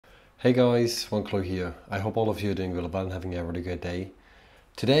Hey guys, WantClue here. I hope all of you are doing well and having a really good day.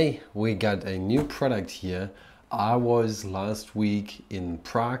 Today we got a new product here. I was last week in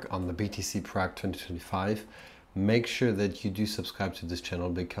Prague on the BTC Prague 2025. Make sure that you do subscribe to this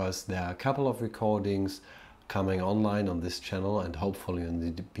channel because there are a couple of recordings coming online on this channel and hopefully on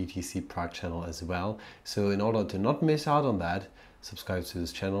the BTC Prague channel as well. So in order to not miss out on that, subscribe to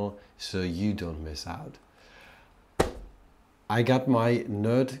this channel so you don't miss out. I got my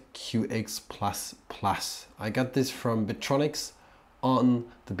NerdQAxe++. I got this from Bitronics on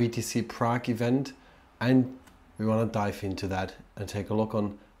the BTC Prague event, and we want to dive into that and take a look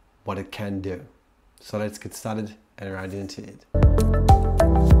on what it can do. So let's get started and right into it.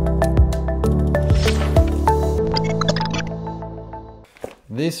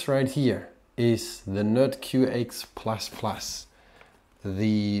 This right here is the NerdQAxe++.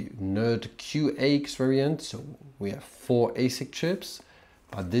 The NerdQAxe variant, so we have 4 ASIC chips,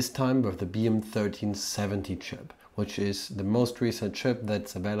 but this time with the BM1370 chip, which is the most recent chip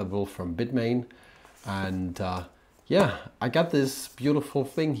that's available from Bitmain. And yeah, I got this beautiful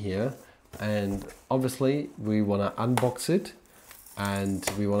thing here, and obviously we want to unbox it and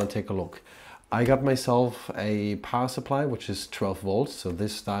we want to take a look. I got myself a power supply which is 12 volts, so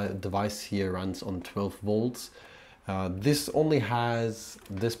this device here runs on 12 volts. This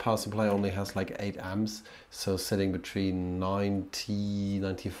power supply only has like 8 amps, so sitting between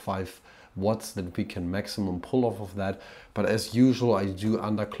 95 watts that we can maximum pull off of that. But as usual, I do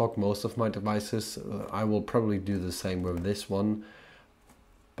underclock most of my devices. I will probably do the same with this one,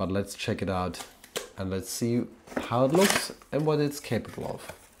 but let's check it out and let's see how it looks and what it's capable of.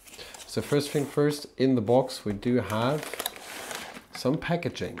 So first thing first, in the box we do have some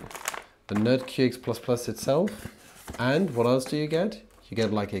packaging, the NerdQAxe++ itself. And what else do you get? You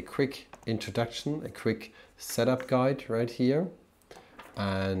get like a quick introduction, a quick setup guide right here.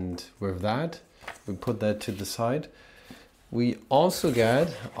 And with that, we put that to the side. We also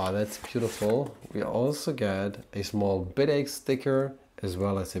get, oh that's beautiful, we also get a small Bitaxe sticker as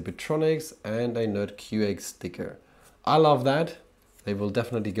well as a Bitronics and a NerdQAxe sticker. I love that. They will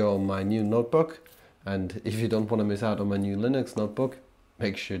definitely go on my new notebook. And if you don't want to miss out on my new Linux notebook,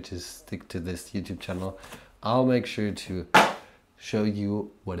 make sure to stick to this YouTube channel. I'll make sure to show you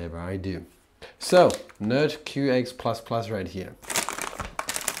whatever I do. So, NerdQAxe++ right here.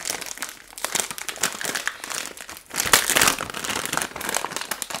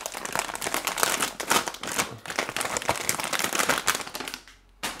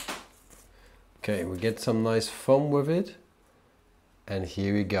 Okay, we get some nice foam with it. And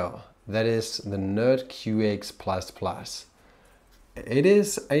here we go. That is the NerdQAxe++. It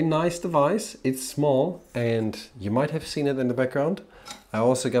is a nice device. It's small and you might have seen it in the background. I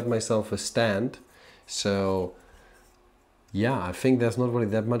also got myself a stand. So yeah, I think there's not really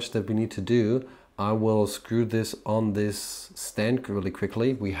that much that we need to do. I will screw this on this stand really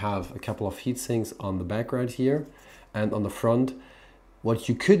quickly. We have a couple of heat sinks on the back right here and on the front. What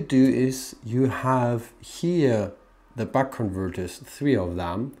you could do is you have here the buck converters, 3 of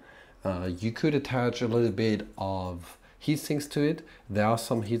them. You could attach a little bit of heat sinks to it. There are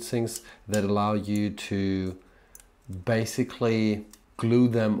some heat sinks that allow you to basically glue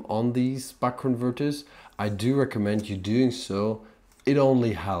them on these buck converters. I do recommend you doing so. It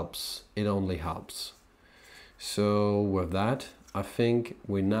only helps. It only helps. So with that, I think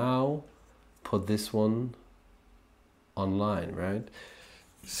we now put this one online, right?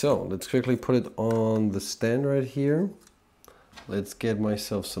 So let's quickly put it on the stand right here. Let's get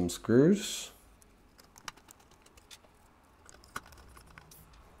myself some screws.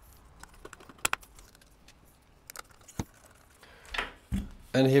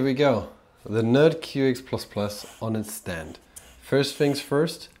 And here we go, the NerdQAxe++ on its stand. First things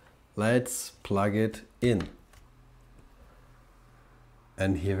first, let's plug it in.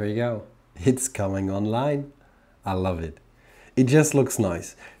 And here we go, it's coming online. I love it. It just looks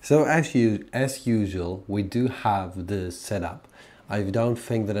nice. So as usual, we do have the setup. I don't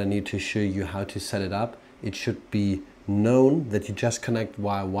think that I need to show you how to set it up. It should be known that you just connect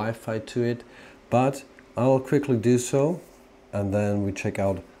via Wi-Fi to it, but I'll quickly do so. And then we check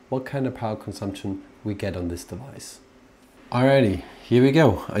out what kind of power consumption we get on this device. Alrighty, here we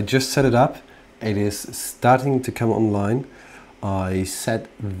go. I just set it up. It is starting to come online. I set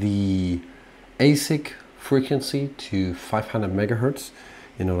the ASIC frequency to 500 megahertz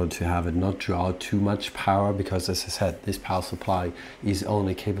in order to have it not draw too much power, because as I said, this power supply is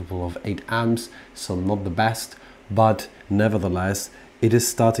only capable of 8 amps, so not the best, but nevertheless, it is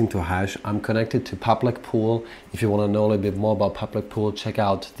starting to hash. I'm connected to public pool. If you want to know a little bit more about public pool, check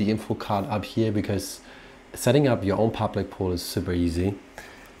out the info card up here, because setting up your own public pool is super easy.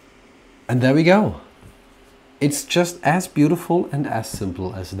 And there we go. It's just as beautiful and as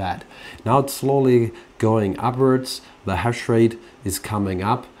simple as that. Now it's slowly going upwards. The hash rate is coming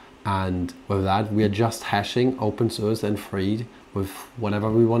up. And with that, we are just hashing open source and free with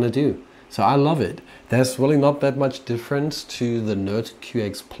whatever we want to do. So I love it. There's really not that much difference to the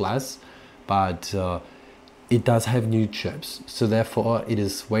NerdQAxe Plus, but it does have new chips. So therefore it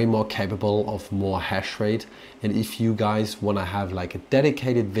is way more capable of more hash rate. And if you guys want to have like a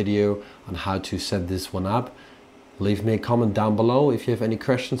dedicated video on how to set this one up, leave me a comment down below. If you have any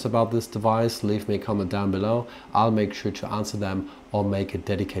questions about this device, leave me a comment down below. I'll make sure to answer them or make a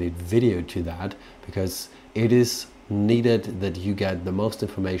dedicated video to that, because it is needed that you get the most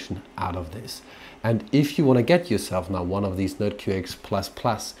information out of this. And if you want to get yourself now one of these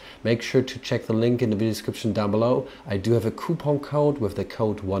NerdQAxe++, make sure to check the link in the video description down below. I do have a coupon code with the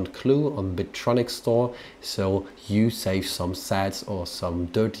code WantClue on Bitronic store, so you save some sats or some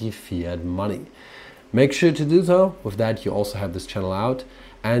dirty fiat money. Make sure to do so. With that, you also have this channel out.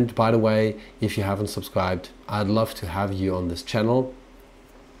 And by the way, if you haven't subscribed, I'd love to have you on this channel.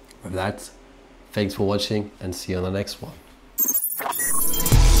 With that, thanks for watching and see you on the next one.